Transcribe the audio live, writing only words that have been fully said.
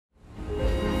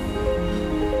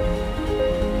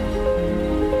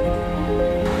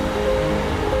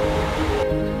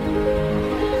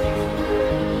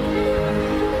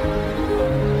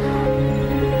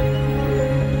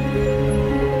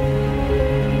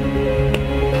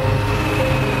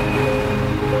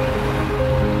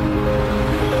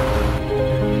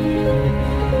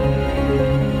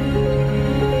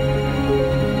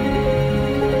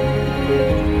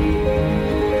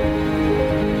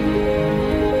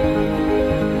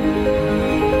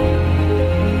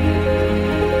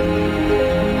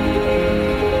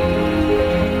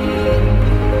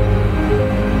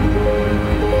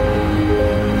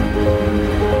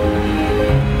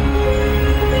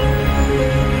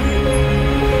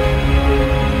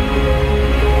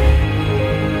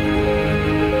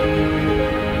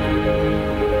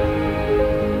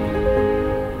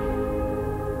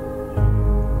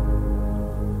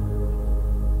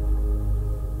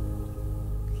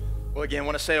Well, again, I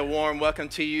want to say a warm welcome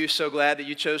to you. So glad that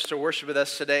you chose to worship with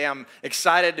us today. I'm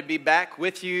excited to be back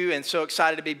with you and so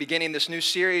excited to be beginning this new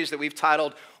series that we've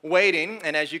titled Waiting.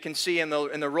 And as you can see in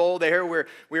the roll there,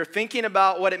 we're thinking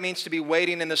about what it means to be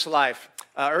waiting in this life.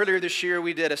 Earlier this year,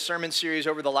 we did a sermon series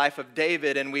over the life of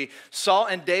David, and we saw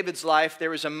in David's life there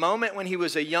was a moment when he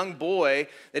was a young boy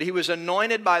that he was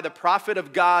anointed by the prophet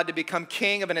of God to become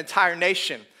king of an entire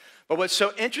nation. But what's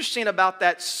so interesting about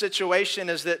that situation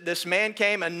is that this man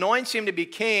came, anoints him to be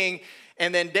king,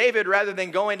 and then David, rather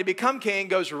than going to become king,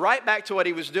 goes right back to what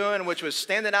he was doing, which was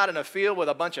standing out in a field with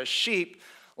a bunch of sheep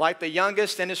like the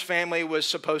youngest in his family was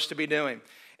supposed to be doing.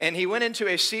 And he went into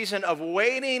a season of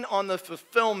waiting on the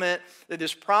fulfillment of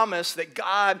this promise that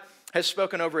God has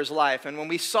spoken over his life. And when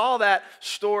we saw that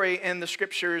story in the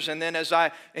scriptures, and then as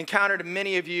I encountered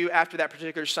many of you after that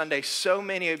particular Sunday, so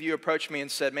many of you approached me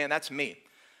and said, man, that's me.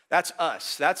 That's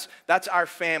us. That's our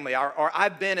family. Or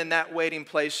I've been in that waiting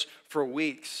place for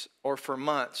weeks or for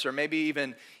months or maybe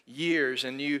even years.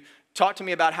 And you talked to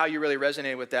me about how you really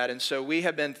resonated with that. And so we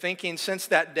have been thinking since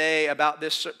that day about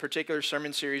this particular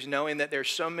sermon series, knowing that there's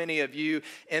so many of you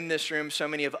in this room, so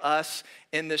many of us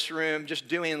in this room just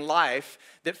doing life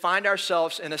that find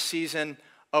ourselves in a season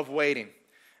of waiting.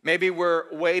 Maybe we're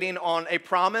waiting on a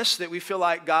promise that we feel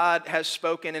like God has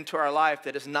spoken into our life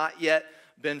that has not yet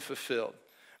been fulfilled.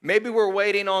 Maybe we're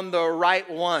waiting on the right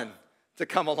one to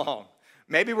come along.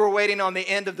 Maybe we're waiting on the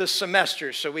end of the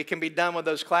semester so we can be done with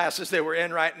those classes that we're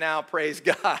in right now, praise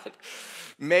God.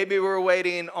 Maybe we're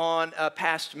waiting on a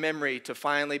past memory to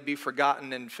finally be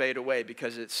forgotten and fade away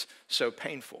because it's so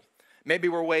painful. Maybe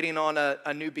we're waiting on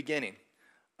a new beginning,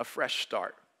 a fresh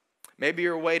start. Maybe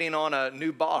you're waiting on a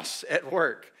new boss at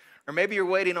work. Or maybe you're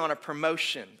waiting on a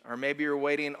promotion, or maybe you're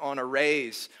waiting on a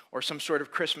raise or some sort of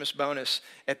Christmas bonus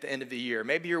at the end of the year.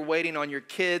 Maybe you're waiting on your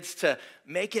kids to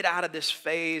make it out of this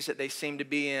phase that they seem to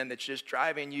be in that's just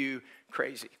driving you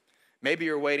crazy. Maybe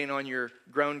you're waiting on your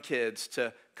grown kids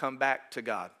to come back to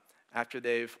God after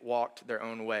they've walked their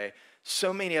own way.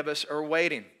 So many of us are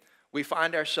waiting. We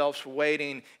find ourselves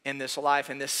waiting in this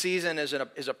life, and this season is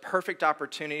a perfect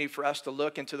opportunity for us to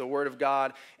look into the Word of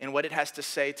God and what it has to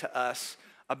say to us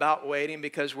about waiting,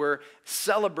 because we're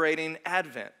celebrating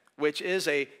Advent, which is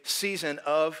a season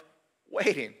of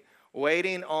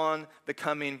waiting on the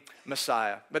coming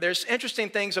Messiah. But there's interesting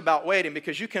things about waiting,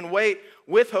 because you can wait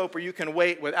with hope or you can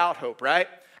wait without hope, right?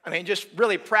 I mean, just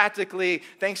really practically,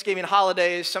 Thanksgiving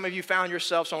holidays, some of you found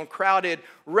yourselves on crowded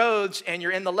roads and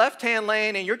you're in the left-hand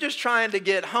lane and you're just trying to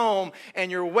get home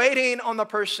and you're waiting on the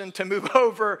person to move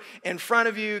over in front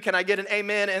of you. Can I get an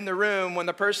amen in the room when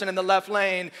the person in the left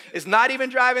lane is not even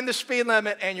driving the speed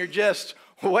limit and you're just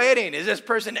waiting? Is this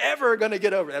person ever going to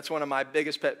get over? That's one of my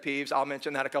biggest pet peeves. I'll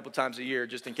mention that a couple times a year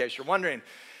just in case you're wondering.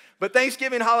 But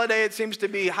Thanksgiving holiday, it seems to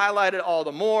be highlighted all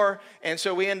the more. And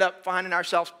so we end up finding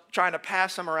ourselves trying to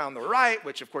pass them around the right,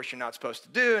 which of course you're not supposed to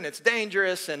do. And it's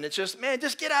dangerous. And it's just, man,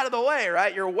 just get out of the way,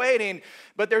 right? You're waiting,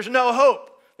 but there's no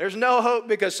hope. There's no hope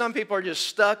because some people are just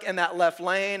stuck in that left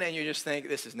lane and you just think,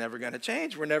 this is never going to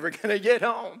change. We're never going to get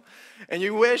home. And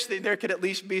you wish that there could at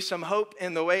least be some hope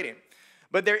in the waiting.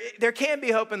 But there can be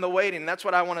hope in the waiting, and that's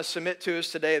what I want to submit to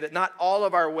us today, that not all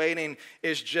of our waiting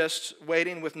is just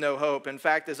waiting with no hope. In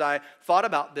fact, as I thought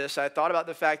about this, I thought about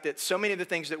the fact that so many of the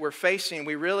things that we're facing,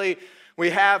 we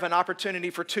have an opportunity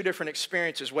for two different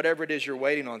experiences, whatever it is you're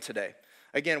waiting on today.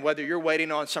 Again, whether you're waiting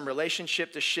on some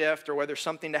relationship to shift or whether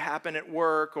something to happen at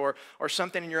work or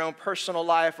something in your own personal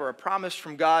life or a promise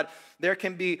from God, there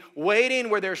can be waiting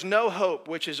where there's no hope,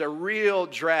 which is a real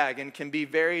drag and can be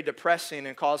very depressing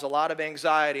and cause a lot of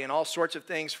anxiety and all sorts of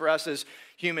things for us as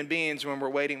human beings when we're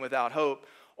waiting without hope.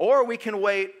 Or we can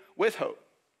wait with hope.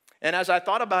 And as I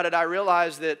thought about it, I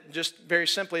realized that just very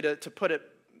simply to put it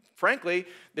frankly,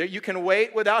 you can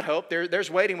wait without hope. There's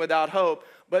waiting without hope,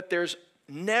 but there's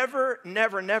never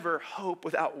hope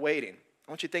without waiting.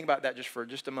 I want you to think about that for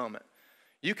just a moment.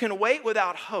 You can wait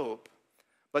without hope,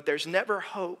 but there's never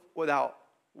hope without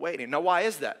waiting. Now, why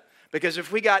is that? Because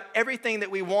if we got everything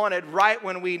that we wanted right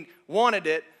when we wanted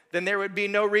it, then there would be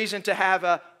no reason to have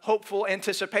a hopeful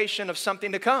anticipation of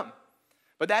something to come.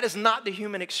 But that is not the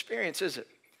human experience, is it?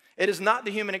 It is not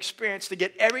the human experience to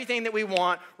get everything that we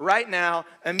want right now,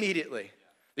 immediately.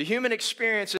 The human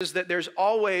experience is that there's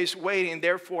always waiting,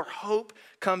 therefore hope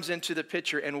comes into the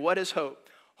picture. And what is hope?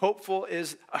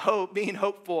 Being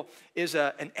hopeful is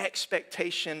an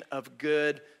expectation of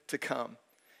good to come.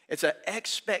 It's an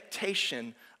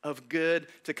expectation of good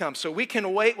to come. So we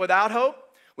can wait without hope.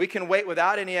 We can wait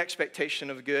without any expectation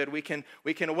of good. We can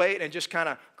wait and just kind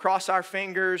of cross our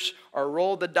fingers or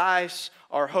roll the dice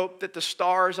or hope that the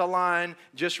stars align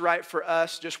just right for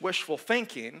us, just wishful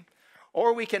thinking.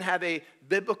 or we can have a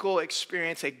biblical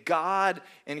experience, a God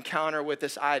encounter with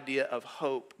this idea of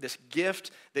hope, this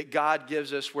gift that God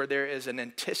gives us where there is an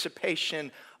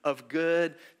anticipation of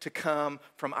good to come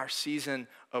from our season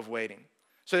of waiting.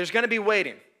 So there's going to be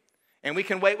waiting, and we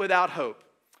can wait without hope,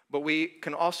 but we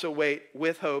can also wait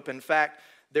with hope. In fact,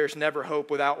 there's never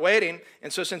hope without waiting.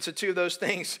 And so since the two of those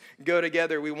things go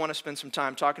together, we want to spend some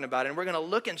time talking about it. And we're going to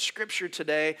look in Scripture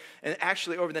today, and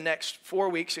actually over the next 4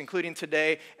 weeks, including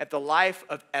today, at the life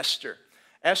of Esther.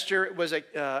 Esther was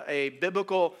a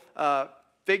biblical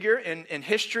figure in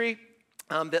history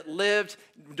that lived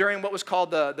during what was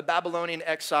called the Babylonian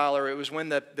exile, or it was when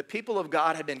the people of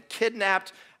God had been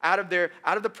kidnapped out of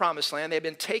the promised land. They had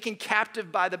been taken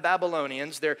captive by the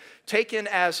Babylonians. They're taken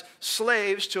as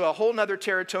slaves to a whole other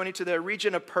territory, to the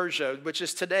region of Persia, which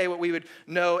is today what we would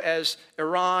know as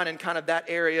Iran and kind of that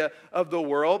area of the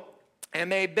world. And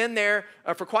they've been there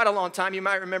for quite a long time. You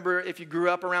might remember, if you grew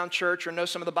up around church or know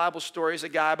some of the Bible stories, a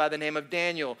guy by the name of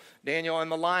Daniel in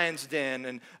the lion's den,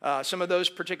 and some of those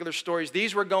particular stories.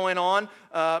 These were going on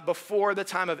before the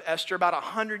time of Esther, about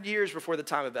 100 years before the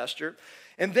time of Esther.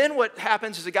 And then what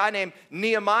happens is a guy named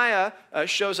Nehemiah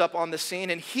shows up on the scene,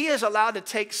 and he is allowed to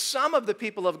take some of the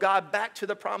people of God back to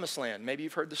the promised land. Maybe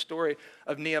you've heard the story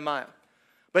of Nehemiah.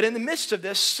 But in the midst of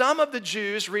this, some of the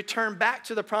Jews return back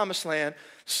to the promised land.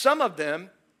 Some of them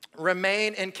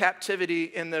remain in captivity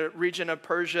in the region of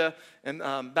Persia and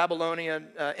Babylonian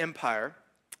Empire.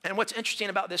 And what's interesting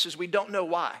about this is we don't know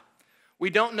why. We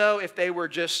don't know if they were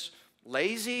just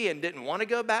lazy and didn't want to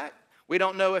go back. We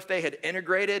don't know if they had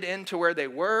integrated into where they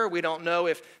were. We don't know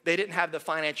if they didn't have the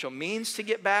financial means to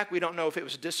get back. We don't know if it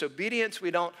was disobedience.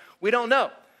 We don't know.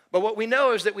 But what we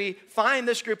know is that we find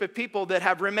this group of people that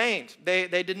have remained. They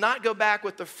did not go back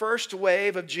with the first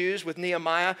wave of Jews with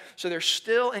Nehemiah, so they're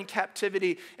still in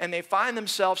captivity, and they find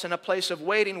themselves in a place of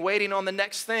waiting on the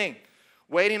next thing,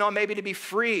 waiting on maybe to be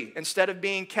free instead of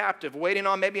being captive, waiting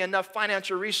on maybe enough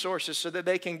financial resources so that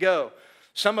they can go.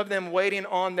 Some of them waiting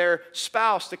on their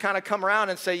spouse to kind of come around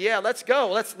and say, yeah, let's go.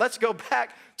 Let's go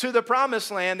back to the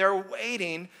promised land. They're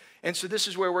waiting. And so this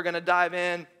is where we're going to dive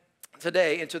in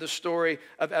today into the story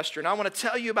of Esther. And I want to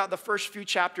tell you about the first few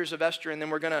chapters of Esther, and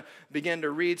then we're going to begin to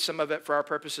read some of it for our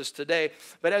purposes today.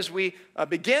 But as we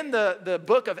begin the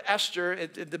book of Esther,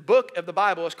 the book of the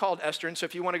Bible is called Esther. And so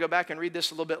if you want to go back and read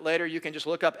this a little bit later, you can just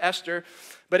look up Esther.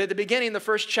 But at the beginning, the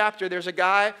first chapter, there's a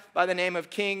guy by the name of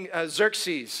King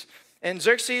Xerxes. And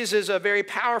Xerxes is a very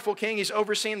powerful king. He's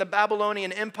overseeing the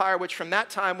Babylonian Empire, which from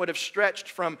that time would have stretched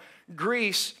from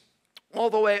Greece all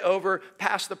the way over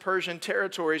past the Persian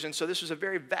territories. And so this was a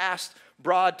very vast,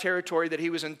 broad territory that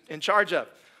he was in charge of.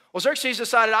 Well, Xerxes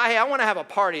decided, hey, I want to have a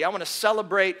party. I want to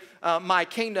celebrate my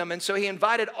kingdom. And so he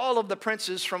invited all of the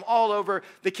princes from all over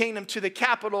the kingdom to the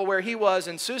capital where he was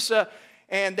in Susa.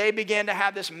 And they began to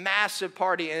have this massive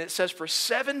party. And it says for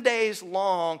 7 days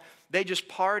long, they just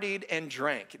partied and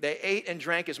drank. They ate and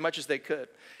drank as much as they could.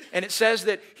 And it says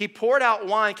that he poured out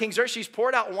wine. King Xerxes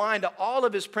poured out wine to all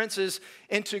of his princes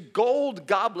into gold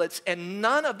goblets, and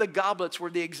none of the goblets were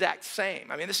the exact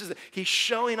same. I mean, he's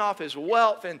showing off his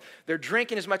wealth, and they're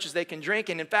drinking as much as they can drink.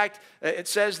 And in fact, it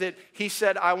says that he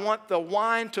said, I want the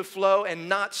wine to flow and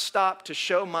not stop to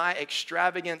show my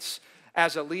extravagance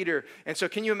as a leader. And so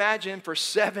can you imagine for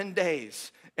 7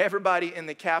 days, everybody in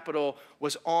the capital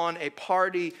was on a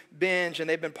party binge, and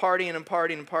they've been partying and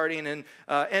partying and partying. And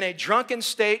in a drunken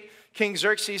state, King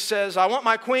Xerxes says, I want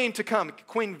my queen to come,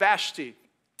 Queen Vashti.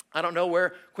 I don't know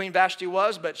where Queen Vashti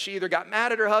was, but she either got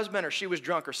mad at her husband or she was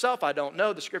drunk herself. I don't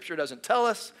know. The scripture doesn't tell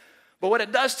us. But what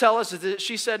it does tell us is that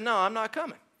she said, no, I'm not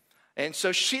coming. And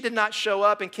so she did not show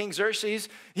up, and King Xerxes,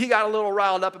 he got a little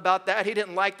riled up about that. He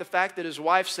didn't like the fact that his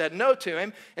wife said no to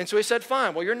him. And so he said,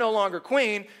 fine, well, you're no longer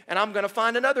queen, and I'm going to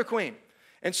find another queen.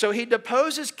 And so he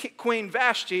deposes Queen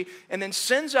Vashti and then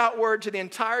sends out word to the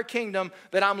entire kingdom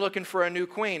that I'm looking for a new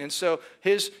queen. And so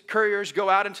his couriers go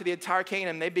out into the entire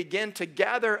kingdom. They begin to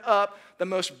gather up the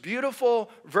most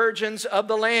beautiful virgins of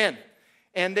the land.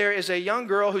 And there is a young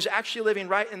girl who's actually living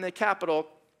right in the capital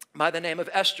by the name of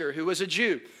Esther, who was a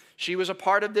Jew. She was a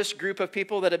part of this group of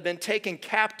people that had been taken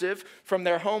captive from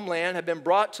their homeland, had been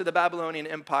brought to the Babylonian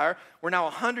Empire. We're now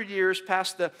 100 years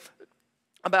past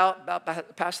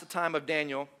past the time of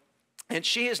Daniel. And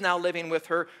she is now living with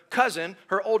her cousin,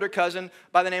 her older cousin,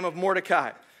 by the name of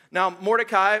Mordecai. Now,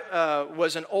 Mordecai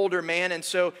was an older man, and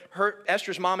so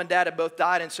Esther's mom and dad had both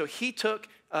died, and so he took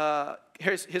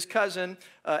his cousin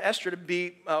Esther to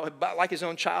be like his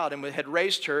own child and had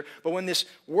raised her. But when this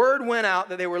word went out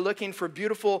that they were looking for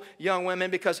beautiful young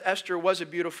women, because Esther was a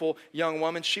beautiful young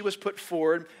woman, she was put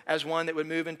forward as one that would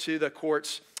move into the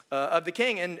courts of the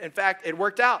king. And in fact, it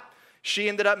worked out. She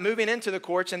ended up moving into the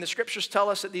courts, and the scriptures tell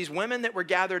us that these women that were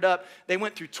gathered up, they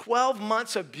went through 12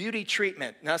 months of beauty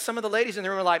treatment. Now, some of the ladies in the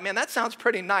room are like, man, that sounds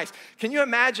pretty nice. Can you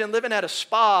imagine living at a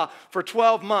spa for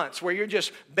 12 months where you're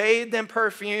just bathed in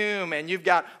perfume and you've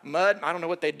got mud? I don't know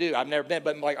what they do. I've never been,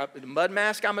 but like a mud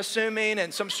mask, I'm assuming,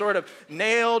 and some sort of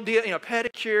nail deal,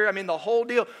 pedicure. I mean, the whole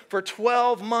deal. For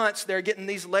 12 months, they're getting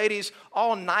these ladies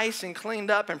all nice and cleaned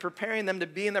up and preparing them to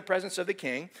be in the presence of the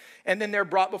king. And then they're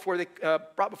brought before the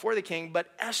king. But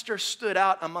Esther stood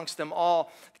out amongst them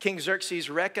all. King Xerxes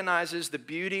recognizes the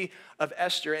beauty of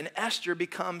Esther, and Esther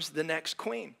becomes the next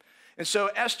queen. And so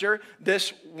Esther,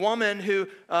 this woman who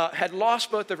had lost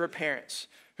both of her parents,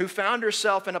 who found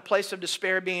herself in a place of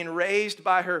despair, being raised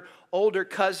by her older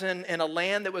cousin in a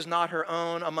land that was not her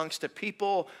own, amongst a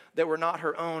people that were not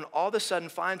her own, all of a sudden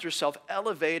finds herself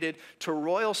elevated to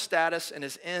royal status and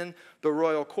is in the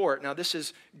royal court. Now, this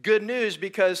is good news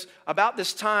because about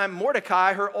this time,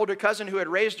 Mordecai, her older cousin who had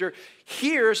raised her,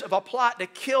 hears of a plot to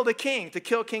kill the king, to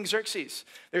kill King Xerxes.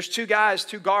 There's two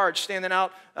guards standing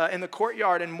out in the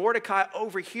courtyard, and Mordecai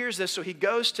overhears this, so he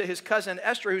goes to his cousin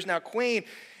Esther, who's now queen,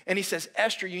 and he says,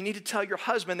 Esther, you need to tell your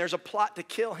husband there's a plot to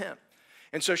kill him.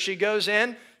 And so she goes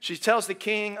in, she tells the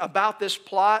king about this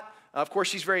plot. Of course,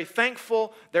 she's very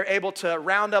thankful. They're able to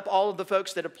round up all of the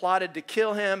folks that have plotted to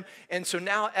kill him. And so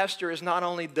now Esther is not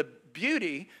only the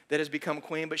beauty that has become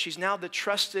queen, but she's now the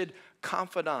trusted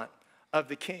confidant of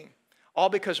the king. All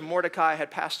because Mordecai had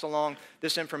passed along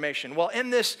this information. Well,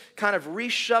 in this kind of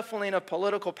reshuffling of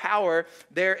political power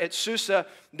there at Susa,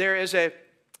 there is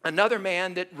another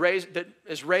man that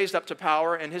is raised up to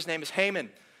power, and his name is Haman.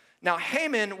 Now,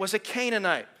 Haman was a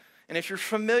Canaanite. And if you're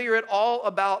familiar at all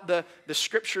about the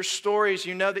scripture stories,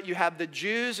 you know that you have the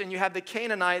Jews and you have the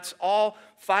Canaanites all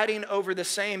fighting over the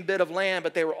same bit of land,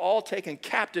 but they were all taken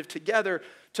captive together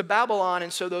to Babylon.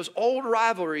 And so those old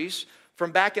rivalries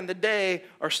from back in the day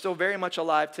are still very much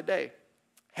alive today.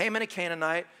 Haman, a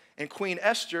Canaanite, and Queen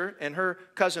Esther and her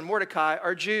cousin Mordecai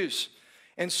are Jews.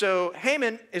 And so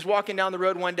Haman is walking down the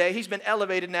road one day. He's been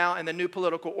elevated now in the new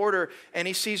political order, and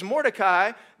he sees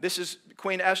Mordecai. This is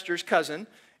Queen Esther's cousin.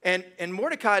 And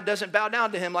Mordecai doesn't bow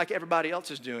down to him like everybody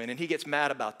else is doing, and he gets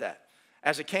mad about that.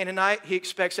 As a Canaanite, he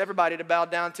expects everybody to bow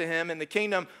down to him in the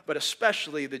kingdom, but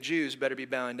especially the Jews better be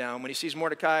bowing down. When he sees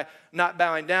Mordecai not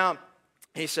bowing down,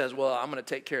 he says, well, I'm going to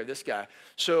take care of this guy.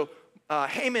 So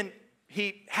Haman,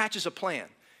 he hatches a plan.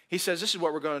 He says, this is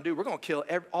what we're going to do. We're going to kill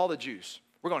all the Jews.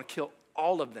 We're going to kill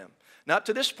all of them. Now, up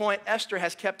to this point, Esther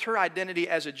has kept her identity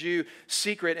as a Jew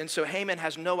secret, and so Haman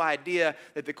has no idea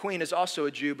that the queen is also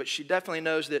a Jew, but she definitely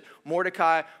knows that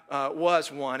Mordecai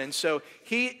was one. And so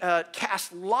he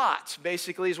casts lots,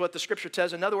 basically, is what the scripture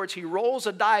says. In other words, he rolls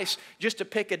a dice just to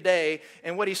pick a day,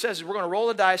 and what he says is we're going to roll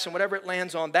a dice, and whatever it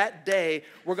lands on that day,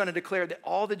 we're going to declare that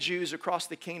all the Jews across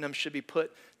the kingdom should be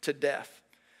put to death.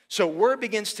 So word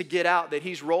begins to get out that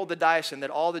he's rolled the dice and that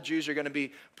all the Jews are going to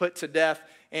be put to death.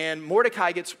 And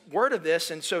Mordecai gets word of this,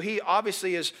 and so he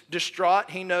obviously is distraught.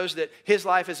 He knows that his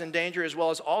life is in danger as well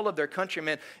as all of their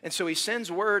countrymen. And so he sends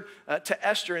word to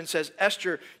Esther and says,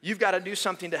 Esther, you've got to do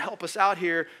something to help us out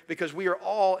here because we are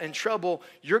all in trouble.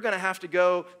 You're going to have to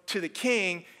go to the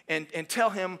king and tell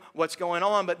him what's going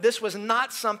on. But this was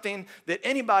not something that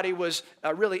anybody was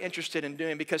really interested in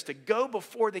doing, because to go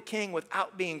before the king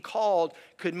without being called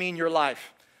could mean your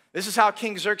life. This is how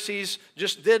King Xerxes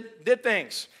just did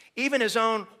things. Even his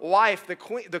own wife, the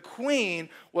queen,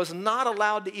 was not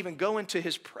allowed to even go into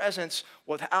his presence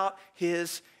without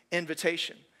his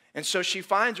invitation. And so she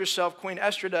finds herself, Queen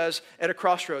Esther does, at a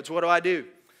crossroads. What do?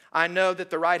 I know that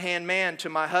the right-hand man to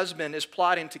my husband is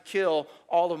plotting to kill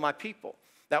all of my people.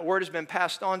 That word has been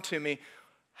passed on to me.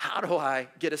 How do I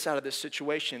get us out of this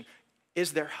situation?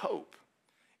 Is there hope?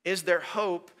 Is there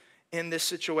hope in this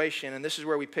situation? And this is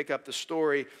where we pick up the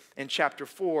story in chapter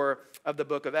 4 of the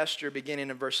book of Esther, beginning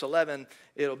in verse 11.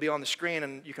 It'll be on the screen,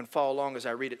 and you can follow along as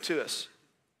I read it to us.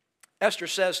 Esther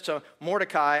says to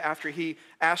Mordecai, after he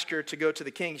asked her to go to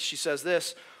the king, she says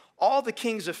this, all the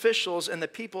king's officials and the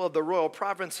people of the royal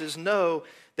provinces know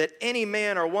that any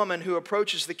man or woman who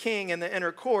approaches the king in the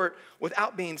inner court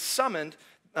without being summoned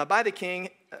by the king,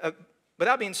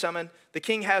 the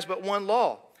king has but one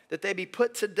law, that they be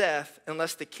put to death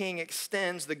unless the king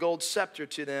extends the gold scepter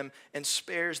to them and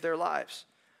spares their lives.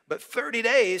 But 30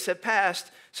 days have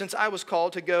passed since I was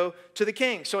called to go to the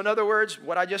king. So in other words,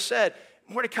 what I just said,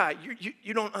 Mordecai,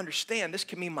 you don't understand. This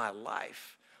can mean my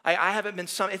life. I haven't been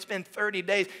summoned. It's been 30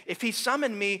 days. If he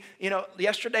summoned me,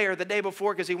 yesterday or the day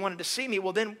before because he wanted to see me,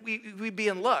 well, then we'd be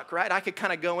in luck, right? I could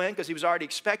kind of go in because he was already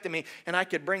expecting me, and I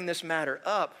could bring this matter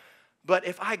up. But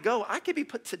if I go, I could be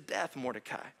put to death,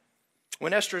 Mordecai.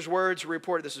 When Esther's words were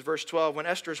reported, this is verse 12, when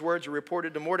Esther's words were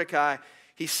reported to Mordecai,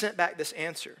 he sent back this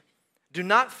answer. Do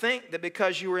not think that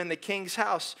because you are in the king's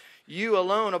house, you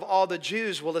alone of all the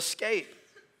Jews will escape.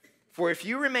 For if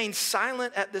you remain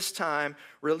silent at this time,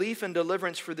 relief and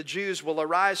deliverance for the Jews will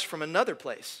arise from another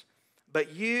place.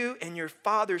 But you and your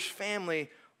father's family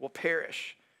will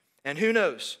perish. And who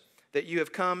knows that you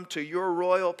have come to your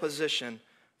royal position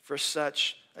for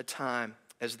such a time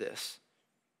as this.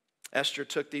 Esther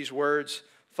took these words,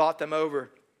 thought them over,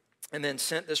 and then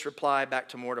sent this reply back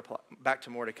to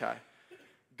Mordecai.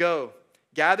 Go,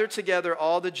 gather together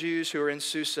all the Jews who are in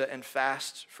Susa and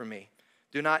fast for me.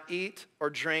 Do not eat or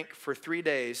drink for 3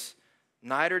 days,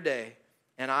 night or day,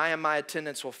 and I and my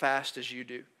attendants will fast as you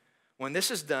do. When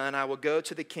this is done, I will go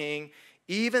to the king,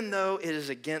 even though it is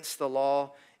against the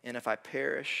law, and if I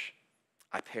perish,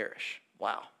 I perish.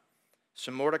 Wow.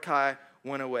 So Mordecai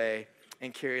went away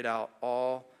and carried out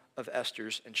all of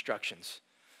Esther's instructions.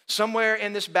 Somewhere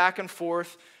in this back and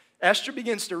forth, Esther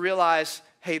begins to realize,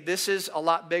 hey, this is a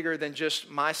lot bigger than just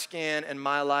my skin and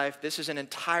my life. This is an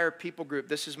entire people group.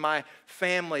 This is my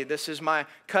family. This is my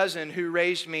cousin who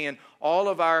raised me and all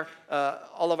of our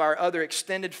other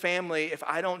extended family. If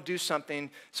I don't do something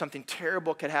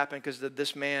terrible could happen because of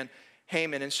this man,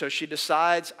 Haman. And so she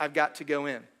decides, I've got to go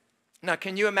in. Now,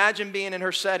 can you imagine being in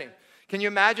her setting? Can you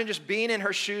imagine just being in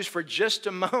her shoes for just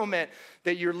a moment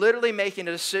that you're literally making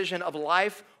a decision of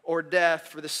life or death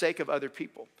for the sake of other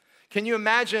people? Can you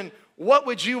imagine what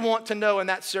would you want to know in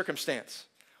that circumstance?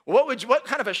 What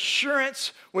kind of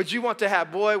assurance would you want to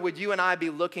have? Boy, would you and I be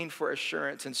looking for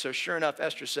assurance. And so sure enough,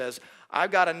 Esther says,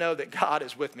 I've got to know that God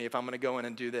is with me if I'm going to go in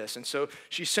and do this. And so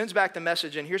she sends back the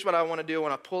message, and here's what I want to do. I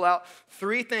want to pull out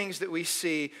 3 things that we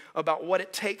see about what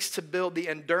it takes to build the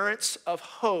endurance of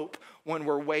hope when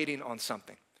we're waiting on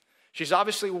something. She's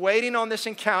obviously waiting on this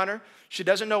encounter. She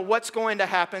doesn't know what's going to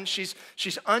happen. She's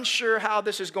unsure how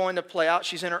this is going to play out.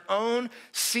 She's in her own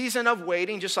season of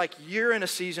waiting, just like you're in a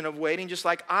season of waiting, just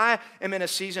like I am in a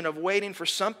season of waiting for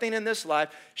something in this life.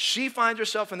 She finds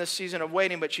herself in this season of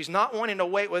waiting, but she's not wanting to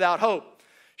wait without hope.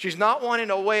 She's not wanting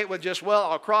to wait with just, well,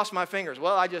 I'll cross my fingers.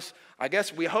 Well, I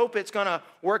guess we hope it's going to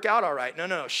work out all right.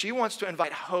 No. She wants to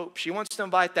invite hope. She wants to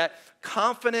invite that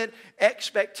confident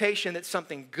expectation that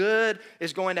something good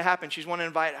is going to happen. She's wanting to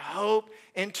invite hope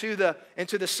into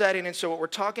the setting. And so what we're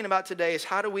talking about today is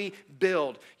how do we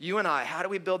build, you and I, how do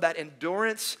we build that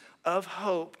endurance of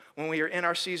hope when we are in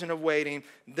our season of waiting?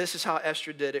 This is how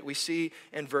Esther did it. We see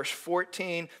in verse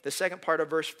 14, the second part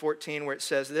of verse 14, where it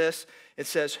says this. It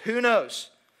says, who knows?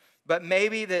 But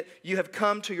maybe that you have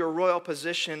come to your royal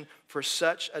position for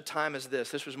such a time as this.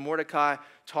 This was Mordecai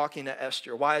talking to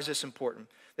Esther. Why is this important?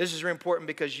 This is important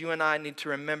because you and I need to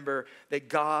remember that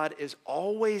God is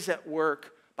always at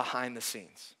work behind the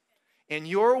scenes. In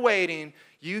your waiting,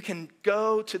 you can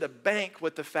go to the bank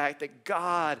with the fact that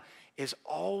God is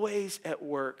always at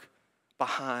work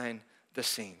behind the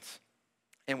scenes.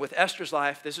 And with Esther's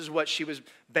life, this is what she was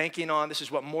banking on. This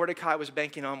is what Mordecai was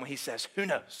banking on when he says, who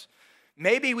knows?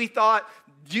 Maybe we thought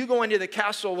you going to the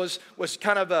castle was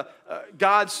kind of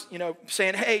God's,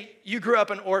 saying, hey, you grew up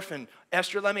an orphan.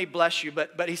 Esther, let me bless you.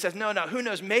 But he says, no, who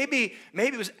knows? Maybe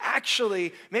it was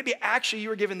actually you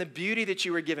were given the beauty that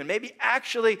you were given. Maybe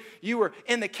actually you were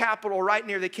in the capital right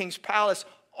near the king's palace,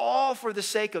 all for the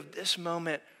sake of this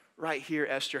moment right here,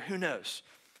 Esther. Who knows?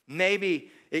 Maybe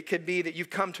it could be that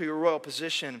you've come to your royal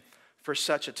position for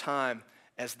such a time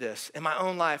as this. In my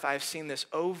own life, I've seen this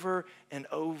over and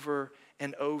over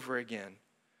and over again.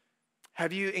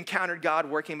 Have you encountered God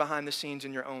working behind the scenes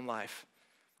in your own life?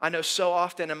 I know so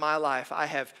often in my life, I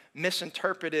have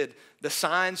misinterpreted the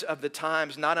signs of the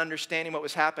times, not understanding what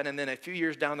was happening. And then a few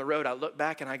years down the road, I look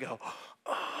back and I go,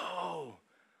 oh,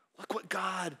 look what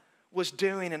God was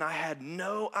doing. And I had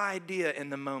no idea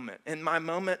in the moment. In my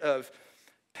moment of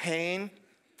pain,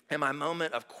 in my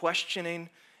moment of questioning,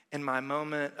 in my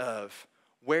moment of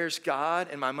where's God,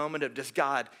 in my moment of does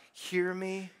God hear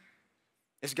me?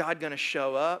 Is God going to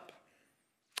show up?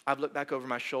 I've looked back over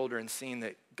my shoulder and seen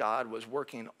that God was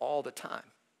working all the time.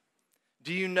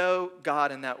 Do you know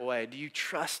God in that way? Do you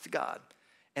trust God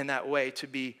in that way to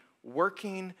be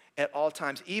working at all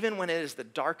times, even when it is the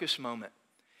darkest moment,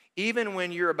 even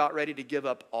when you're about ready to give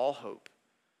up all hope?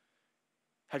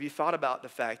 Have you thought about the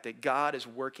fact that God is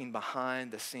working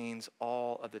behind the scenes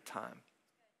all of the time?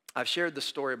 I've shared this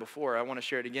story before. I want to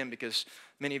share it again because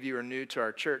many of you are new to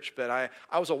our church. But I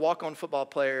was a walk-on football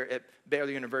player at Baylor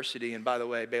University. And by the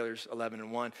way, Baylor's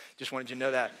 11-1. Just wanted you to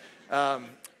know that.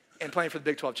 and playing for the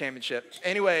Big 12 championship.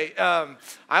 Anyway,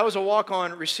 I was a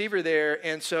walk-on receiver there,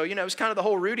 and so, it was kind of the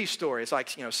whole Rudy story. It's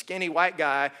like, skinny white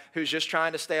guy who's just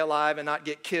trying to stay alive and not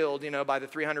get killed, by the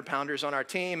 300-pounders on our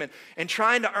team and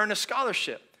trying to earn a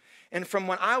scholarship. And from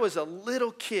when I was a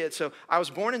little kid, so I was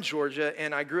born in Georgia,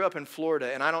 and I grew up in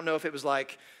Florida, and I don't know if it was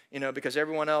like, because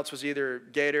everyone else was either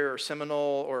Gator or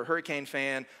Seminole or Hurricane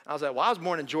fan. I was like, well, I was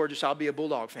born in Georgia, so I'll be a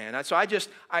Bulldog fan. And so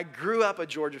I grew up a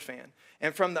Georgia fan.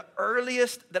 And from the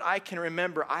earliest that I can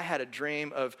remember, I had a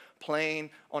dream of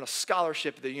playing on a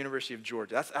scholarship at the University of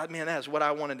Georgia. That is what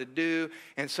I wanted to do.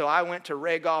 And so I went to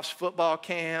Ray Goff's football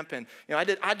camp, and I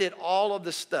did all of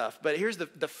the stuff. But here's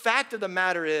the fact of the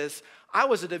matter is, I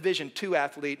was a Division II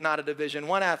athlete, not a Division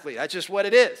I athlete. That's just what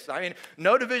it is. I mean,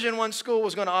 no Division I school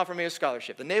was going to offer me a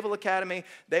scholarship. The Naval Academy,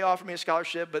 they offered me a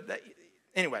scholarship, but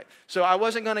anyway. So I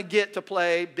wasn't going to get to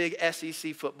play big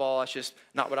SEC football. That's just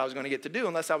not what I was going to get to do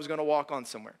unless I was going to walk on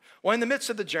somewhere. Well, in the midst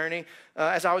of the journey,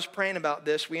 as I was praying about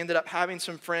this, we ended up having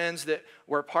some friends that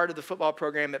were part of the football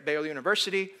program at Baylor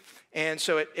University. And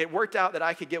so it worked out that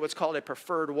I could get what's called a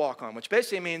preferred walk-on, which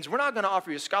basically means we're not going to offer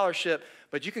you a scholarship,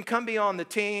 but you can come be on the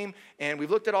team, and we've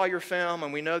looked at all your film,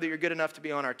 and we know that you're good enough to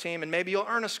be on our team, and maybe you'll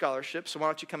earn a scholarship, so why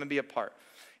don't you come and be a part?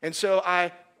 And so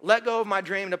I let go of my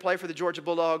dream to play for the Georgia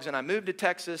Bulldogs, and I moved to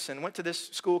Texas and went to this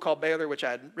school called Baylor, which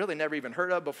I had really never even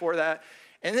heard of before that,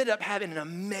 and ended up having an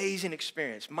amazing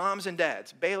experience. Moms and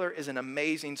dads, Baylor is an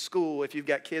amazing school. If you've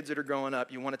got kids that are growing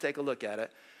up, you want to take a look at it.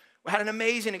 I had an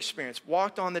amazing experience,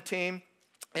 walked on the team,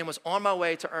 and was on my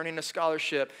way to earning a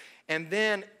scholarship. And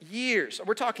then years,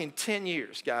 we're talking 10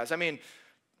 years, guys. I mean,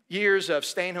 years of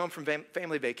staying home from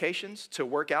family vacations to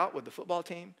work out with the football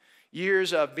team.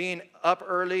 Years of being up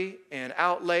early and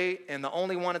out late and the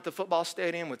only one at the football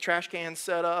stadium with trash cans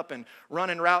set up and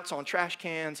running routes on trash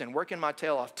cans and working my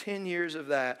tail off. 10 years of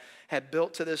that had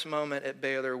built to this moment at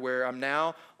Baylor where I'm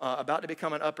now about to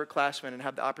become an upperclassman and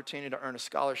have the opportunity to earn a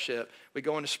scholarship. We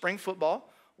go into spring football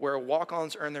where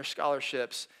walk-ons earn their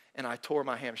scholarships, and I tore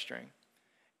my hamstring.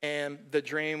 And the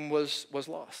dream was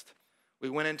lost. We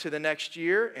went into the next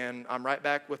year, and I'm right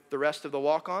back with the rest of the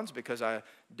walk-ons because I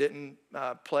didn't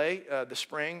play the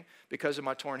spring because of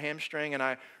my torn hamstring, and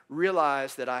I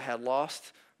realized that I had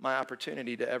lost my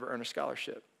opportunity to ever earn a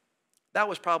scholarship. That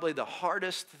was probably the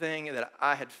hardest thing that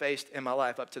I had faced in my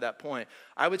life up to that point.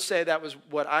 I would say that was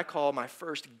what I call my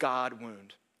first God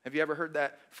wound. Have you ever heard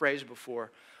that phrase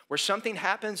before? Where something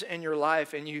happens in your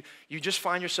life and you just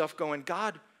find yourself going,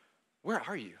 God, where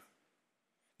are you?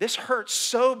 This hurts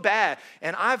so bad,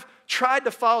 and I've tried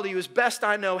to follow you as best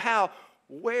I know how.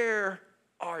 Where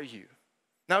are you?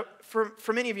 Now, for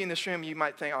many of you in this room, you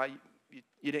might think, oh,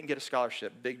 you didn't get a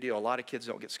scholarship. Big deal. A lot of kids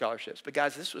don't get scholarships. But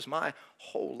guys, this was my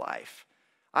whole life.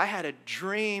 I had a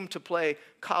dream to play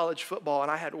college football, and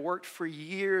I had worked for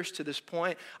years to this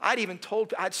point.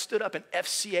 I'd stood up in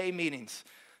FCA meetings,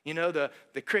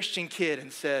 the Christian kid,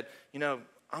 and said,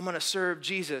 I'm going to serve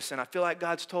Jesus, and I feel like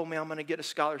God's told me I'm going to get a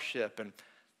scholarship. And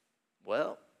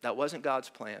well, that wasn't God's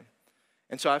plan.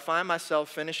 And so I find myself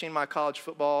finishing my college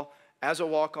football as a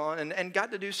walk-on and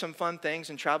got to do some fun things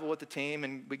and travel with the team,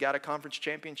 and we got a conference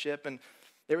championship, and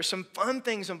there were some fun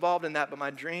things involved in that, but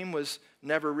my dream was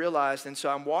never realized. And so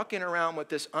I'm walking around with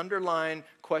this underlying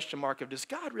question mark of, does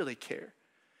God really care?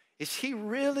 Is he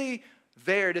really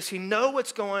there? Does he know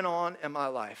what's going on in my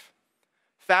life?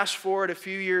 Fast forward a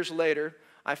few years later,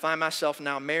 I find myself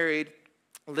now married,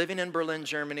 living in Berlin,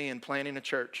 Germany, and planning a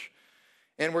church.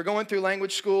 And we're going through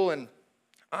language school, and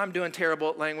I'm doing terrible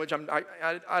at language.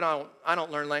 I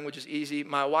don't learn languages easy.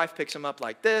 My wife picks them up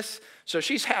like this. So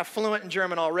she's half fluent in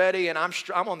German already, and I'm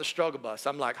on the struggle bus.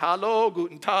 I'm like, hallo,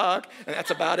 guten Tag, and that's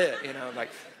about it.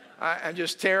 I'm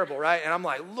just terrible, right? And I'm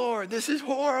like, Lord, this is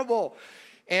horrible.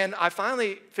 And I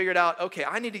finally figured out, okay,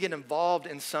 I need to get involved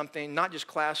in something, not just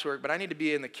classwork, but I need to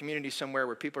be in the community somewhere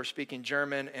where people are speaking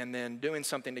German and then doing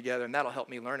something together, and that'll help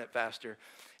me learn it faster.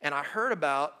 And I heard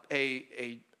about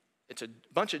it's a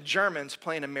bunch of Germans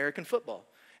playing American football.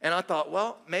 And I thought,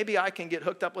 well, maybe I can get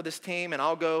hooked up with this team and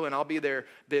I'll go and I'll be their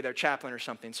chaplain or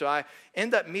something. So I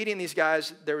end up meeting these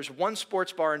guys. There was one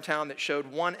sports bar in town that showed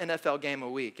one NFL game a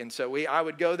week. And so I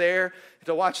would go there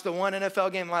to watch the one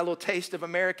NFL game, my little taste of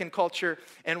American culture.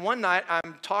 And one night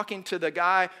I'm talking to the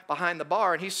guy behind the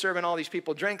bar and he's serving all these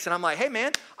people drinks. And I'm like, hey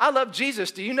man, I love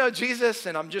Jesus. Do you know Jesus?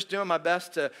 And I'm just doing my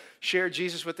best to share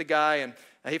Jesus with the guy. And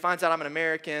he finds out I'm an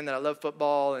American, that I love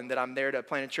football, and that I'm there to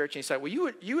plant a church. And he said, well,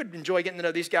 you would enjoy getting to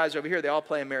know these guys over here. They all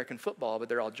play American football, but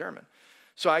they're all German.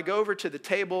 So I go over to the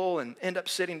table and end up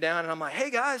sitting down, and I'm like, hey,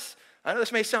 guys, I know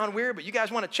this may sound weird, but you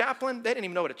guys want a chaplain? They didn't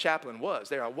even know what a chaplain was.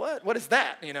 They were like, what? What is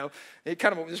that? It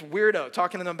kind of this weirdo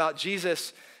talking to them about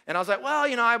Jesus. And I was like, well,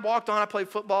 I walked on, I played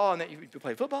football. And then, you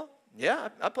played football? Yeah,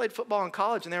 I played football in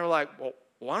college. And they were like, well,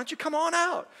 why don't you come on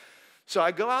out? So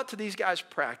I go out to these guys'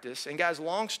 practice, and guys,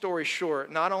 long story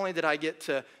short, not only did I get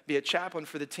to be a chaplain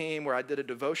for the team where I did a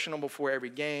devotional before every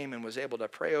game and was able to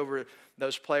pray over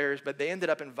those players, but they ended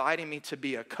up inviting me to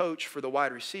be a coach for the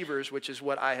wide receivers, which is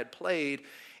what I had played.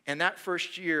 And that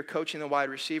first year, coaching the wide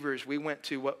receivers, we went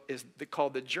to what is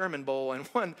called the German Bowl and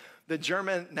won the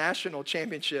German National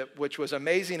Championship, which was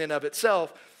amazing in of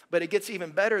itself. But it gets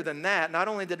even better than that. Not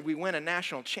only did we win a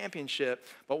national championship,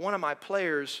 but one of my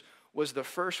players was the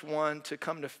first one to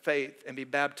come to faith and be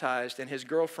baptized, and his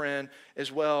girlfriend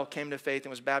as well came to faith and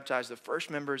was baptized, the first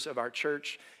members of our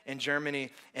church in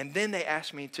Germany. And then they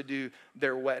asked me to do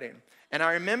their wedding. And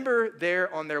I remember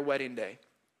there on their wedding day,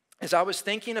 as I was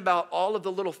thinking about all of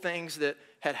the little things that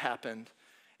had happened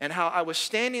and how I was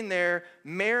standing there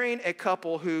marrying a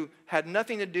couple who had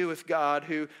nothing to do with God,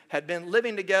 who had been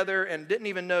living together and didn't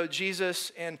even know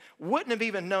Jesus and wouldn't have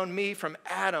even known me from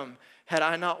Adam had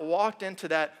I not walked into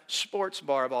that sports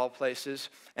bar of all places,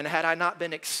 and had I not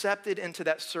been accepted into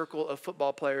that circle of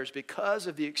football players because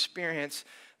of the experience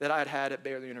that I had had at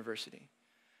Baylor University.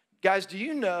 Guys, do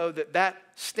you know that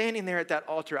standing there at that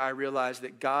altar, I realized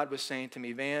that God was saying to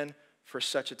me, Van, for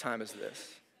such a time as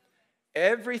this,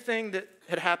 everything that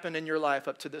had happened in your life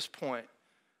up to this point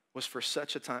was for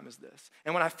such a time as this.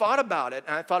 And when I thought about it,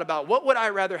 and I thought about what would I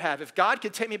rather have, if God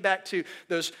could take me back to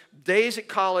those days at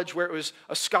college where it was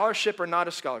a scholarship or not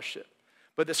a scholarship,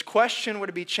 but this question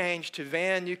would be changed to,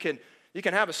 Van, you can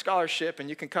have a scholarship and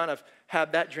you can kind of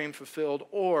have that dream fulfilled,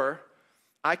 or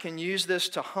I can use this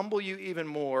to humble you even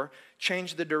more,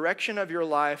 change the direction of your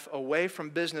life away from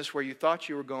business where you thought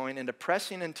you were going into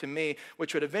pressing into me,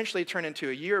 which would eventually turn into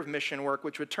a year of mission work,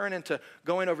 which would turn into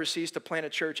going overseas to plant a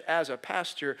church as a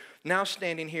pastor, now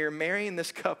standing here marrying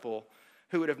this couple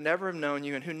who would have never have known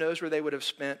you and who knows where they would have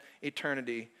spent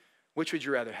eternity. Which would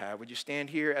you rather have? Would you stand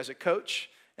here as a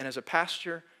coach and as a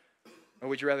pastor, or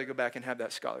would you rather go back and have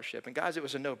that scholarship? And guys, it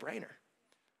was a no-brainer.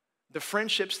 The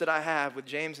friendships that I have with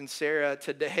James and Sarah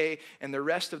today and the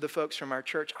rest of the folks from our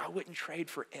church, I wouldn't trade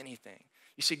for anything.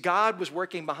 You see, God was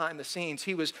working behind the scenes.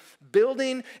 He was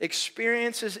building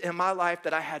experiences in my life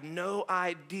that I had no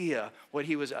idea what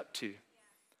he was up to.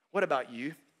 What about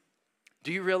you?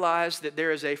 Do you realize that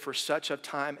there is a for such a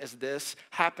time as this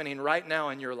happening right now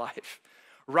in your life?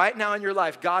 Right now in your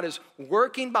life, God is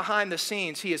working behind the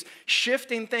scenes. He is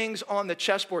shifting things on the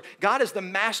chessboard. God is the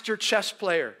master chess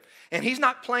player. And he's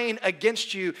not playing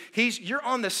against you. You're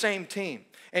on the same team.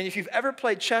 And if you've ever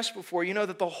played chess before, you know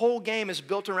that the whole game is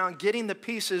built around getting the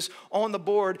pieces on the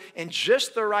board in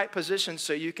just the right position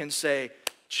so you can say,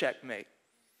 checkmate.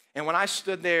 And when I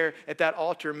stood there at that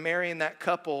altar marrying that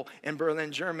couple in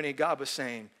Berlin, Germany, God was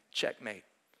saying, checkmate.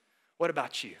 What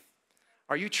about you?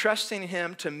 Are you trusting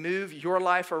him to move your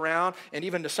life around and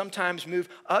even to sometimes move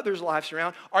others' lives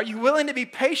around? Are you willing to be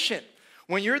patient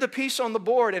when you're the piece on the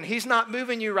board and he's not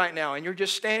moving you right now and you're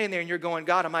just standing there and you're going,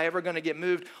 God, am I ever going to get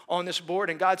moved on this board?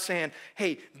 And God's saying,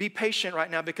 hey, be patient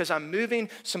right now because I'm moving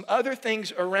some other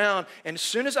things around. And as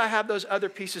soon as I have those other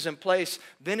pieces in place,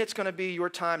 then it's going to be your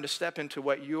time to step into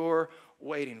what you're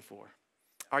waiting for.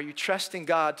 Are you trusting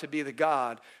God to be the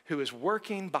God who is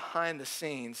working behind the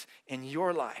scenes in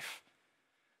your life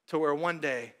to where one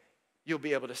day you'll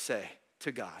be able to say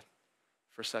to God,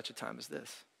 for such a time as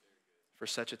this? For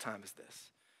such a time as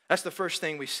this. That's the first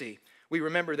thing we see. We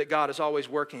remember that God is always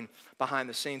working behind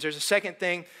the scenes. There's a second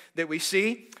thing that we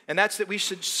see, and that's that we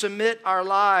should submit our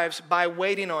lives by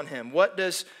waiting on him. What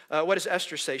does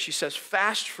Esther say? She says,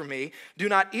 fast for me. Do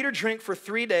not eat or drink for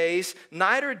 3 days,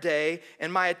 night or day,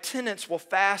 and my attendants will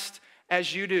fast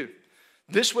as you do.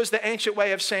 This was the ancient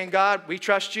way of saying, God, we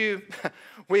trust you.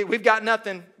 We've got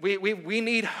nothing. We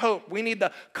need hope. We need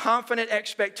the confident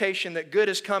expectation that good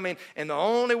is coming. And the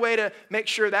only way to make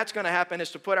sure that's going to happen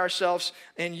is to put ourselves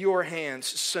in your hands,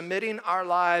 submitting our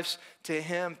lives to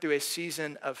him through a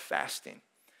season of fasting.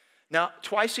 Now,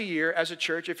 twice a year as a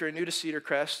church, if you're new to Cedar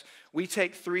Crest, we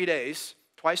take 3 days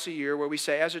twice a year where we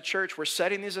say, as a church, we're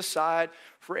setting these aside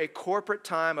for a corporate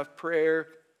time of prayer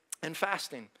and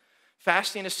fasting.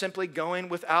 Fasting is simply going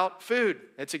without food.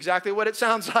 It's exactly what it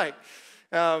sounds like.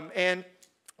 And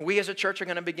we as a church are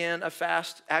going to begin a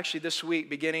fast actually this week,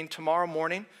 beginning tomorrow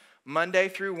morning, Monday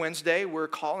through Wednesday. We're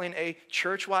calling a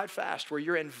church-wide fast where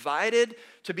you're invited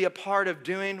to be a part of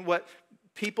doing what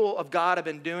people of God have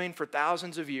been doing for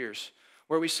thousands of years,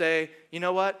 where we say, you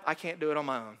know what? I can't do it on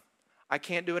my own. I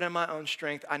can't do it in my own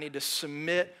strength. I need to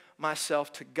submit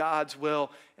myself to God's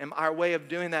will. And our way of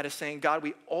doing that is saying, God,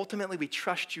 we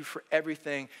trust you for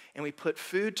everything. And we put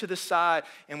food to the side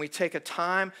and we take a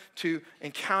time to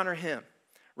encounter him.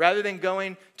 Rather than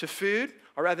going to food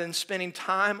or rather than spending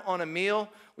time on a meal,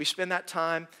 we spend that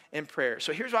time in prayer.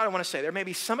 So here's what I want to say. There may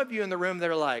be some of you in the room that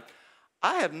are like,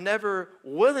 I have never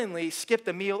willingly skipped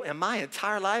a meal in my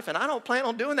entire life, and I don't plan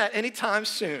on doing that anytime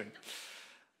soon.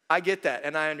 I get that,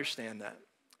 and I understand that.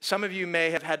 Some of you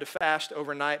may have had to fast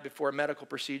overnight before a medical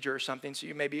procedure or something, so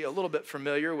you may be a little bit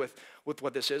familiar with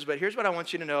what this is. But here's what I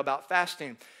want you to know about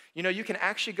fasting. You know, you can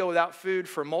actually go without food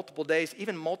for multiple days,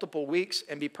 even multiple weeks,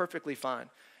 and be perfectly fine.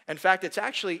 In fact, it's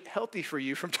actually healthy for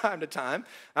you from time to time.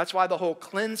 That's why the whole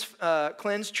cleanse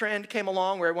trend came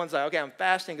along, where everyone's like, okay, I'm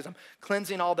fasting because I'm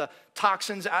cleansing all the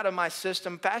toxins out of my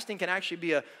system. Fasting can actually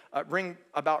be bring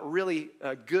about really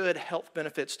good health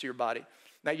benefits to your body.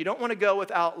 Now, you don't want to go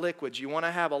without liquids. You want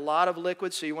to have a lot of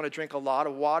liquids, so you want to drink a lot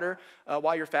of water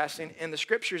while you're fasting. In the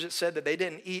scriptures, it said that they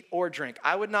didn't eat or drink.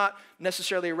 I would not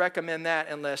necessarily recommend that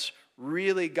unless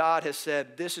really God has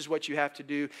said, this is what you have to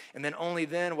do. And then only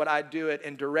then would I do it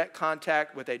in direct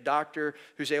contact with a doctor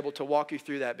who's able to walk you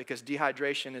through that, because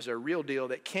dehydration is a real deal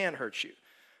that can hurt you.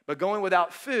 But going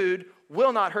without food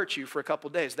will not hurt you for a couple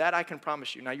days. That I can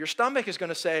promise you. Now, your stomach is going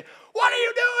to say, what are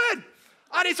you doing?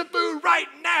 I need some food right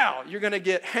now. You're going to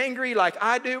get hangry like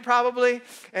I do probably.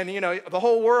 And, you know, the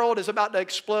whole world is about to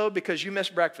explode because you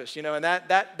missed breakfast, you know, and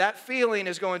that feeling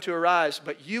is going to arise,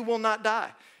 but you will not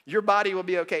die. Your body will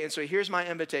be okay. And so here's my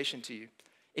invitation to you.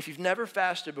 If you've never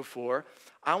fasted before,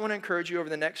 I want to encourage you over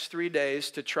the next 3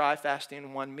 days to try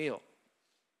fasting one meal.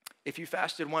 If you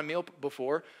fasted one meal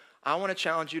before, I want to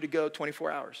challenge you to go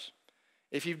 24 hours.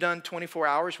 If you've done 24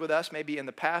 hours with us, maybe in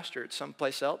the past or at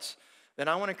someplace else, then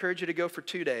I want to encourage you to go for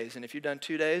 2 days. And if you've done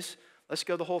 2 days, let's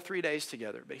go the whole 3 days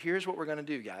together. But here's what we're going to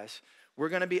do, guys. We're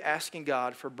going to be asking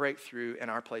God for breakthrough in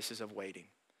our places of waiting.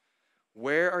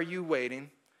 Where are you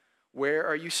waiting? Where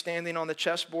are you standing on the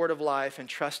chessboard of life and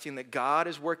trusting that God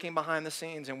is working behind the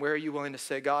scenes? And where are you willing to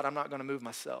say, God, I'm not going to move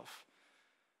myself.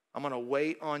 I'm going to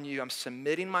wait on you. I'm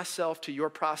submitting myself to your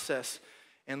process.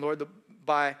 And Lord,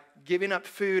 by giving up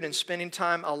food and spending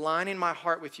time aligning my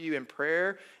heart with you in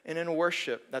prayer and in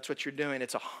worship, that's what you're doing.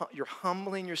 You're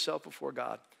humbling yourself before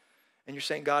God. And you're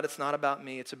saying, God, it's not about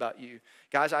me, it's about you.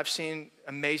 Guys, I've seen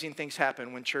amazing things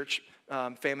happen when church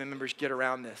family members get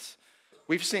around this.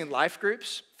 We've seen life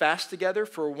groups fast together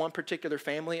for one particular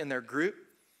family in their group.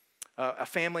 A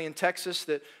family in Texas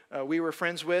that we were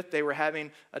friends with, they were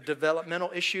having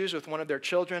developmental issues with one of their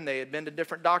children. They had been to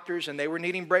different doctors and they were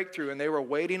needing breakthrough and they were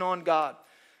waiting on God.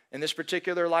 And this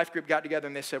particular life group got together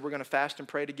and they said, we're going to fast and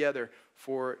pray together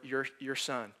for your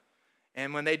son.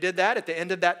 And when they did that, at the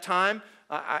end of that time,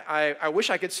 I wish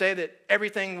I could say that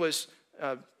everything was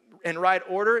in right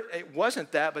order. It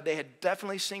wasn't that, but they had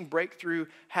definitely seen breakthrough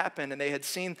happen, and they had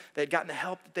gotten the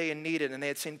help that they had needed, and they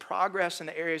had seen progress in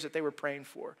the areas that they were praying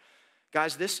for.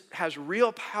 Guys, this has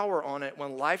real power on it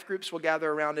when life groups will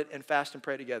gather around it and fast and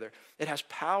pray together. It has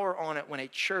power on it when a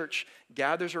church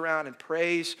gathers around and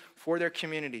prays for their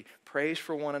community, prays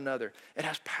for one another. It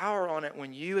has power on it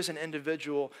when you as an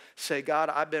individual say, God,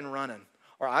 I've been running.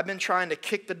 Or I've been trying to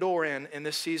kick the door in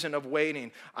this season of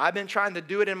waiting. I've been trying to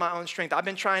do it in my own strength. I've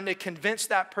been trying to convince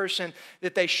that person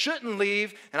that they shouldn't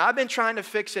leave, and I've been trying to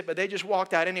fix it, but they just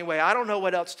walked out anyway. I don't know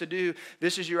what else to do.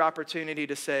 This is your opportunity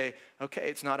to say, okay,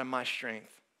 it's not in my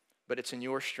strength, but it's in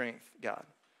your strength, God.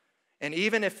 And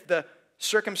even if the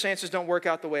circumstances don't work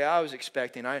out the way I was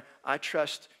expecting, I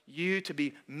trust you to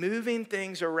be moving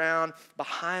things around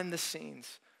behind the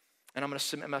scenes. And I'm going to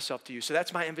submit myself to you. So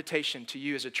that's my invitation to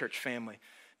you as a church family.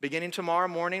 Beginning tomorrow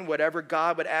morning, whatever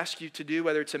God would ask you to do,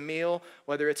 whether it's a meal,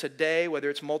 whether it's a day, whether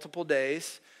it's multiple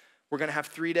days, we're going to have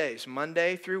 3 days,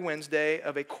 Monday through Wednesday,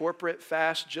 of a corporate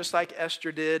fast, just like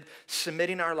Esther did,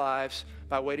 submitting our lives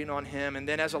by waiting on him. And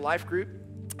then as a life group,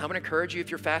 I'm going to encourage you,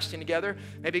 if you're fasting together,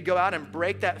 maybe go out and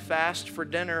break that fast for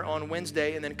dinner on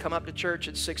Wednesday and then come up to church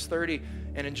at 6:30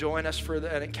 and join us for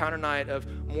an encounter night of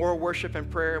more worship and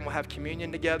prayer, and we'll have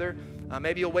communion together.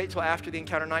 Maybe you'll wait till after the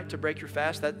encounter night to break your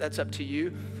fast. That's up to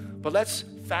you. But let's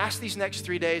fast these next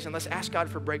 3 days and let's ask God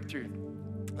for breakthrough.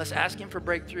 Let's ask him for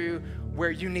breakthrough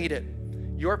where you need it.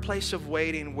 Your place of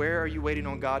waiting, where are you waiting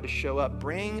on God to show up?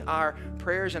 Bring our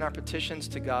prayers and our petitions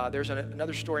to God. There's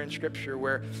another story in Scripture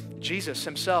where Jesus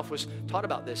himself was taught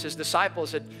about this. His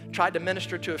disciples had tried to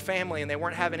minister to a family and they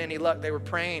weren't having any luck. They were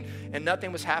praying and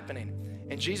nothing was happening.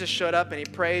 And Jesus showed up and he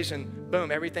prays and boom,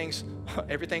 everything's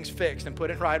fixed and put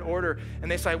in right order.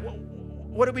 And they say,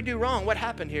 what did we do wrong? What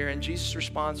happened here? And Jesus'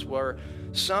 response were,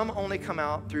 some only come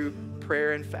out through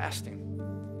prayer and fasting.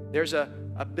 There's a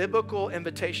biblical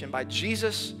invitation by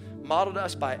Jesus, modeled to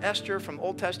us by Esther from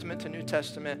Old Testament to New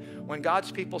Testament. When God's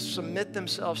people submit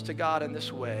themselves to God in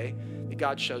this way,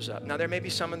 God shows up. Now, there may be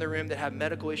some in the room that have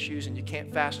medical issues and you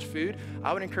can't fast food.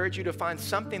 I would encourage you to find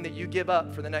something that you give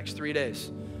up for the next 3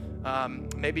 days.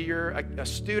 Maybe you're a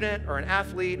student or an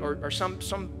athlete or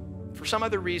for some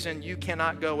other reason you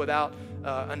cannot go without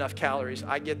enough calories.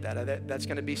 I get that. That's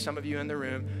going to be some of you in the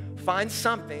room. Find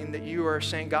something that you are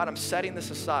saying, God, I'm setting this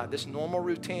aside, this normal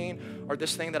routine or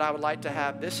this thing that I would like to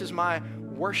have. This is my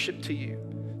worship to you,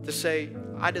 to say,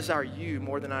 I desire you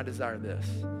more than I desire this.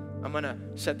 I'm going to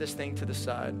set this thing to the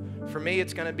side. For me,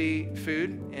 it's going to be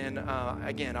food. And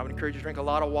again, I would encourage you to drink a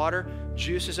lot of water.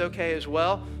 Juice is okay as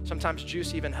well. Sometimes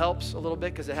juice even helps a little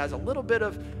bit because it has a little bit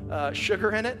of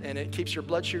sugar in it, and it keeps your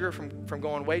blood sugar from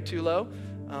going way too low.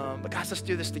 But guys, let's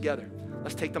do this together.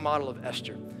 Let's take the model of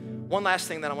Esther. One last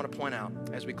thing that I want to point out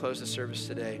as we close the service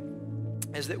today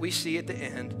is that we see at the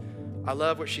end, I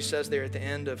love what she says there at the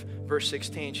end of verse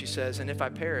 16. She says, and if I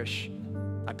perish,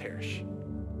 I perish.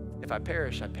 If I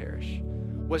perish, I perish.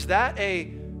 Was that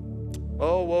a,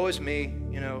 oh, woe is me,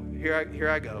 here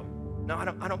I go? No,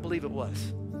 I don't believe it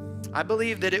was. I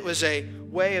believe that it was a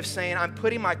way of saying, I'm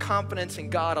putting my confidence in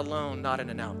God alone, not in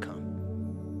an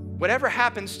outcome. Whatever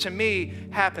happens to me,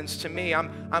 happens to me.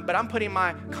 But I'm putting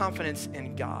my confidence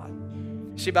in God.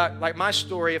 See, like my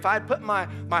story, if I had put my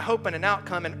hope in an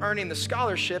outcome and earning the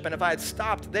scholarship, and if I had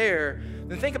stopped there,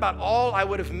 then think about all I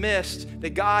would have missed that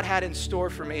God had in store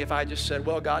for me if I just said,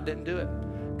 well, God didn't do it.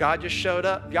 God just showed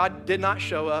up. God did not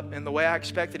show up in the way I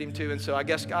expected him to, and so I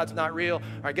guess God's not real,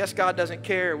 or I guess God doesn't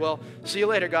care. Well, see you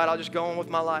later, God. I'll just go on with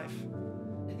my life.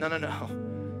 No.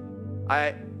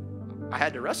 I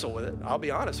had to wrestle with it. I'll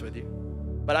be honest with you.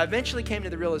 But I eventually came to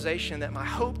the realization that my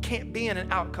hope can't be in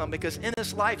an outcome, because in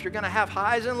this life, you're going to have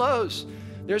highs and lows.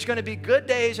 There's going to be good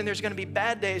days and there's going to be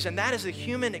bad days, and that is the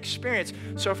human experience.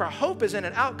 So if our hope is in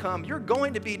an outcome, you're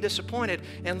going to be disappointed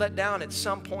and let down at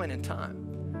some point in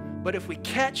time. But if we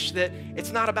catch that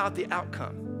it's not about the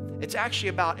outcome, it's actually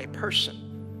about a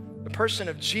person, the person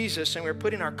of Jesus, and we're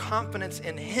putting our confidence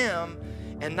in him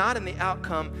and not in the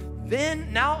outcome,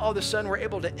 then now all of a sudden we're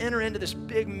able to enter into this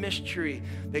big mystery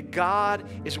that God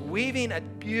is weaving a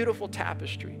beautiful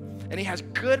tapestry. And he has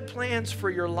good plans for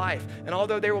your life. And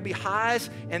although there will be highs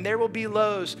and there will be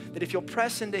lows, that if you'll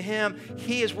press into him,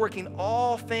 he is working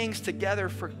all things together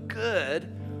for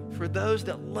good for those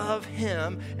that love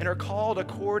him and are called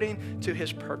according to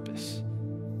his purpose.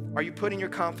 Are you putting your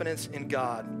confidence in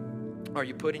God? Are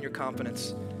you putting your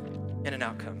confidence in an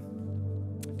outcome?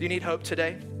 Do you need hope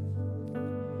today?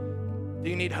 Do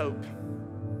you need hope?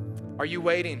 Are you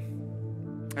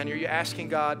waiting? And are you asking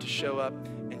God to show up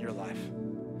in your life?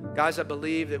 Guys, I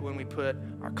believe that when we put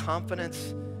our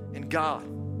confidence in God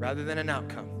rather than an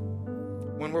outcome,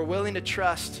 when we're willing to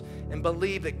trust and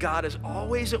believe that God is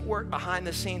always at work behind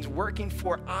the scenes working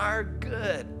for our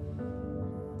good,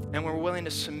 and we're willing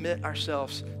to submit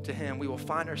ourselves to him, we will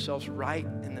find ourselves right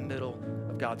in the middle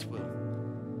of God's will.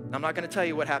 I'm not going to tell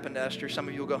you what happened to Esther. Some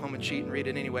of you will go home and cheat and read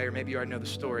it anyway, or maybe you already know the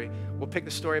story. We'll pick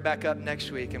the story back up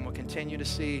next week, and we'll continue to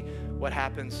see what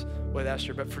happens with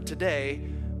Esther. But for today,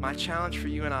 my challenge for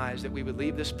you and I is that we would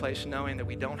leave this place knowing that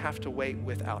we don't have to wait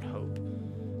without hope.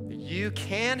 You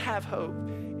can have hope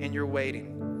in your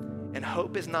waiting. And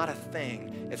hope is not a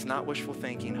thing. It's not wishful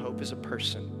thinking. Hope is a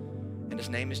person. And his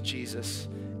name is Jesus,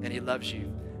 and he loves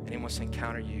you, and he wants to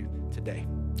encounter you today.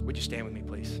 Would you stand with me,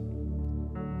 please?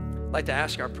 I'd like to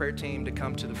ask our prayer team to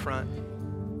come to the front.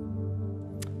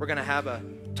 We're going to have a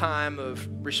time of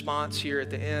response here at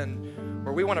the end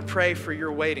where we want to pray for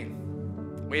your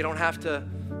waiting. We don't have to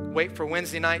wait for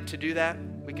Wednesday night to do that.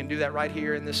 We can do that right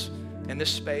here in this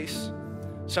space.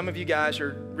 Some of you guys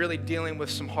are really dealing with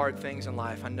some hard things in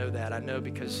life. I know that. I know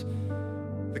because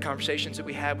the conversations that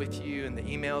we have with you and the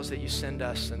emails that you send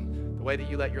us and the way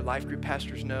that you let your life group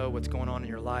pastors know what's going on in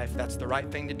your life, that's the right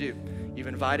thing to do. You've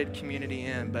invited community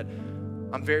in, but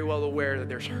I'm very well aware that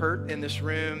there's hurt in this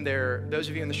room. There are those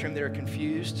of you in this room that are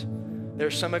confused.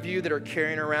 There's some of you that are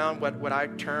carrying around what I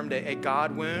termed a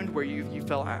God wound, where you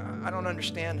felt, I don't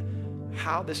understand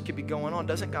how this could be going on.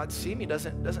 Doesn't God see me?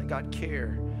 Doesn't God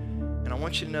care? And I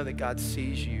want you to know that God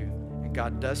sees you, and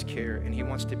God does care, and he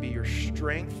wants to be your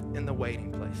strength in the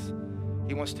waiting place.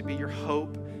 He wants to be your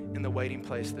hope in the waiting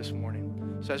place this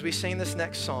morning. So as we sing this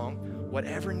next song,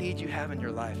 whatever need you have in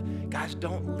your life, guys,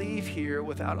 don't leave here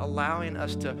without allowing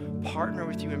us to partner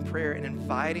with you in prayer and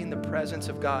inviting the presence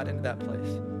of God into that place.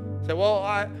 Say, well,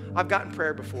 I've gotten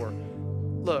prayer before.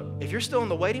 Look, if you're still in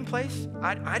the waiting place,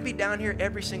 I'd be down here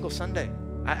every single Sunday.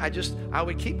 I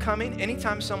would keep coming.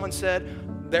 Anytime someone said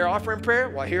they're offering prayer,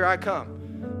 well, here I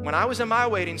come. When I was in my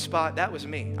waiting spot, that was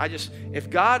me. If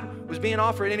God was being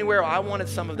offered anywhere, I wanted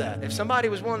some of that. If somebody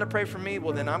was willing to pray for me,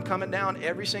 well, then I'm coming down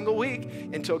every single week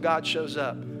until God shows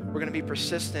up. We're going to be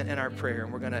persistent in our prayer,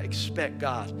 and we're going to expect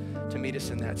God to meet us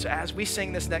in that. So as we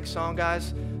sing this next song,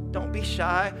 guys, don't be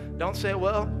shy. Don't say,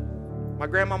 well, my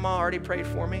grandmama already prayed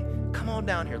for me. Come on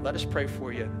down here. Let us pray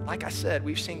for you. Like I said,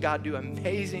 we've seen God do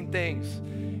amazing things.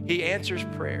 He answers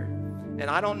prayer. And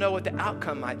I don't know what the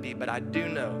outcome might be, but I do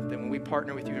know that when we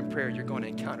partner with you in prayer, you're going to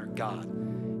encounter God.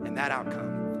 And that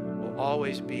outcome will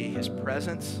always be his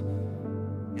presence.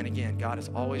 And again, God is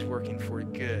always working for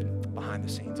good behind the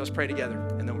scenes. Let's pray together,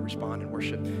 and then we'll respond and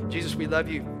worship. Jesus, we love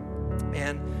you.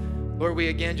 And Lord, we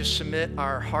again just submit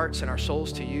our hearts and our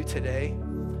souls to you today.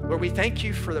 Lord, we thank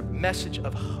you for the message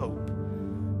of hope.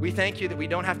 We thank you that we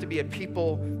don't have to be a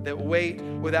people that wait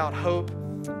without hope.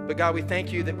 But God, we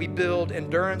thank you that we build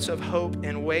endurance of hope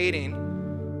and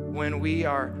waiting when we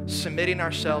are submitting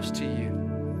ourselves to you,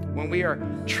 when we are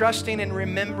trusting and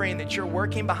remembering that you're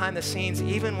working behind the scenes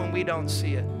even when we don't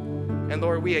see it. And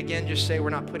Lord, we again just say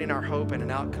we're not putting our hope in an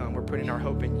outcome. We're putting our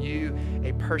hope in you,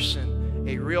 a person,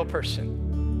 a real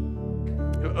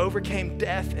person who overcame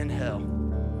death and hell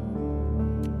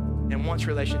and wants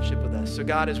relationship with us. So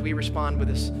God, as we respond with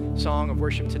this song of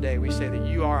worship today, we say that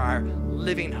you are our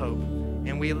living hope.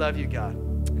 And we love you, God.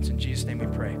 It's in Jesus' name we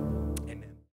pray.